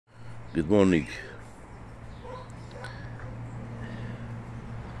Good morning.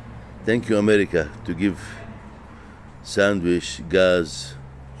 Thank you, America, to give sandwich, gas,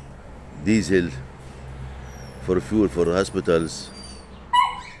 diesel for fuel for hospitals,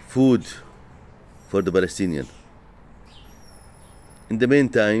 food for the Palestinian. In the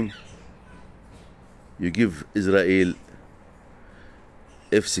meantime, you give Israel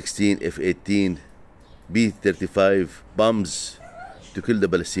F-16, F-18, B-35 bombs to kill the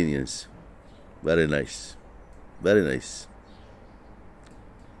Palestinians. Very nice. Very nice.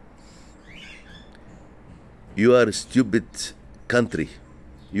 You are a stupid country.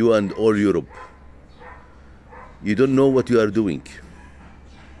 You and all Europe. You don't know what you are doing.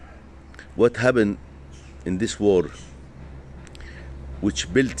 What happened in this war,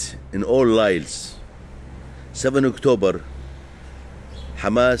 which built in all lies. 7 October,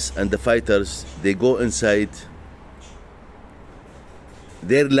 Hamas and the fighters, they go inside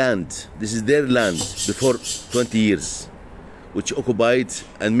their land. This is their land before 20 years, which occupied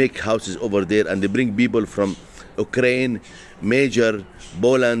and make houses over there, and they bring people from Ukraine, Major,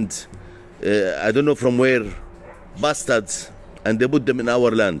 Poland, I don't know from where, bastards, and they put them in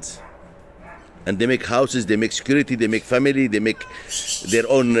our land. And they make houses, they make security, they make family, they make their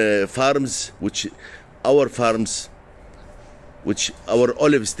own farms, which our farms, which our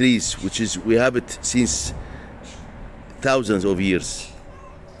olive trees, which is, we have it since thousands of years.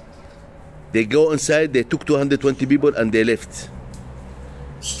 They go inside, they took 220 people and they left.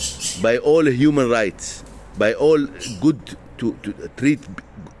 By all human rights, by all good, to treat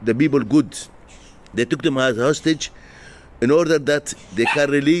the people good. They took them as hostage in order that they can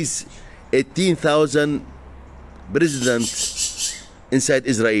release 18,000 prisoners inside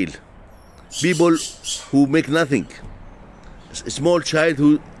Israel. People who make nothing. A small child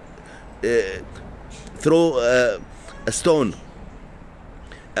who throw a stone.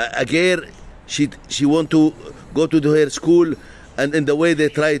 A girl, she want to go to her school, and in the way they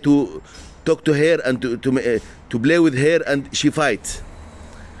try to talk to her and to play with her, and she fight.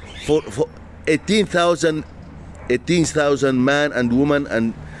 For 18,000 man and woman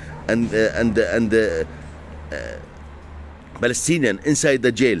and Palestinian inside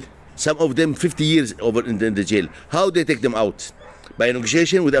the jail. Some of them 50 years over in the jail. How they take them out? By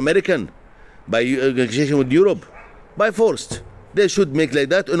negotiation with American? By negotiation with Europe? By force. They should make like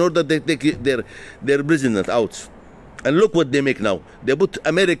that in order to take their prisoners out. And look what they make now. They put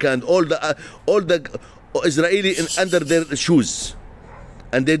America and all the Israeli under their shoes,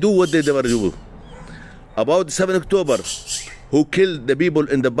 and they do what they never do. About 7 October, who killed the people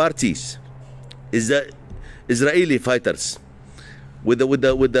in the parties is the Israeli fighters with the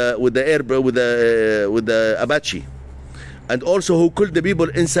Apache, and also who killed the people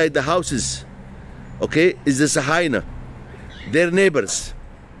inside the houses. Okay, is the Sahina, their neighbors,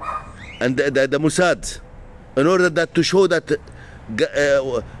 and the Mossad, in order that to show that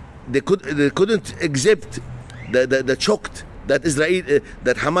they couldn't accept the shocked that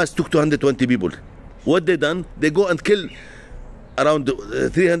that Hamas took 220 people. What they done? They go and kill around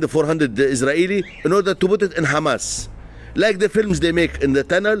 300, 400 Israeli in order to put it in Hamas. Like the films they make in the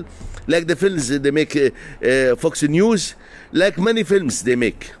tunnel, like the films they make Fox News, like many films they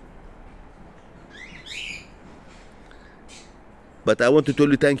make. But I want to tell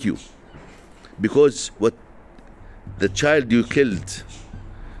you thank you, because what the child you killed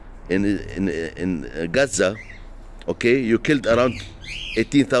in Gaza, okay, you killed around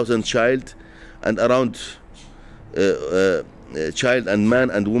 18,000 child, and around child and man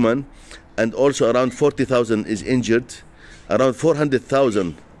and woman, and also around 40,000 is injured, around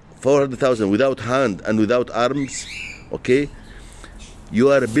 400,000 without hand and without arms. Okay, you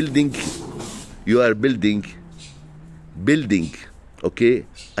are building, okay,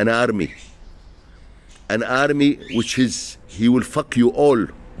 an army which is, he will fuck you all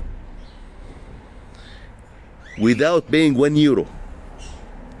without paying €1.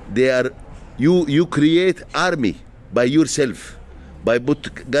 They are, you create army by yourself, by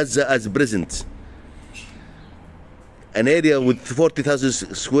put Gaza as present, an area with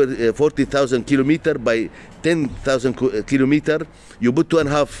 40,000 kilometer by 10,000 kilometer. You put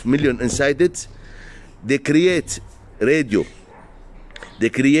 2.5 million inside it. They create radio. They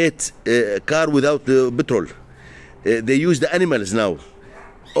create a car without petrol. They use the animals now.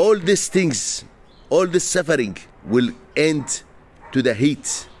 All these things, all this suffering will end to the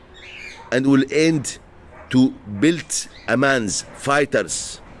heat, and will end to build a man's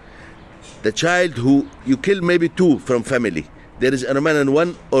fighters. The child who you kill, maybe 2 from family. There is a man and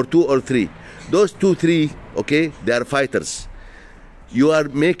 1 or 2 or 3. Those 2, 3, okay, they are fighters. You are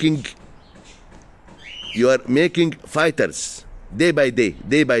making fighters day by day,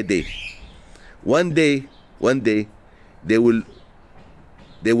 day by day. One day, they will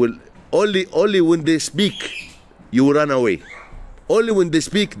only when they speak, you will run away. Only when they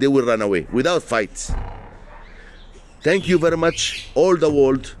speak, they will run away without fights. Thank you very much, all the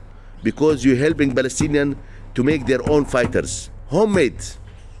world, because you're helping Palestinians to make their own fighters. Homemade.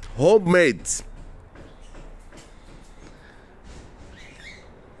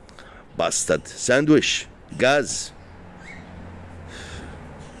 Bastard. Sandwich. Gas.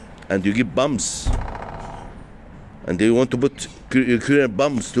 And you give bombs. And they want to put Ukrainian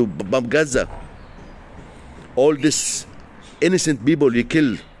bombs to bomb Gaza. All these innocent people you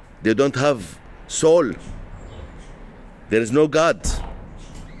kill, they don't have soul. There is no God.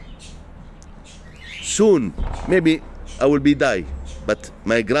 Soon, maybe I will be die, but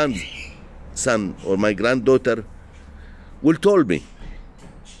my grandson or my granddaughter will tell me.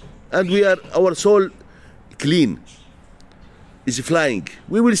 And our soul clean, is flying.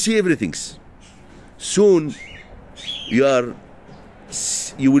 We will see everything. Soon, you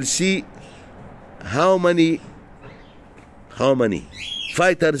will see how many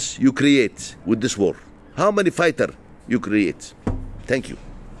fighters you create with this war. How many fighters you create. Thank you.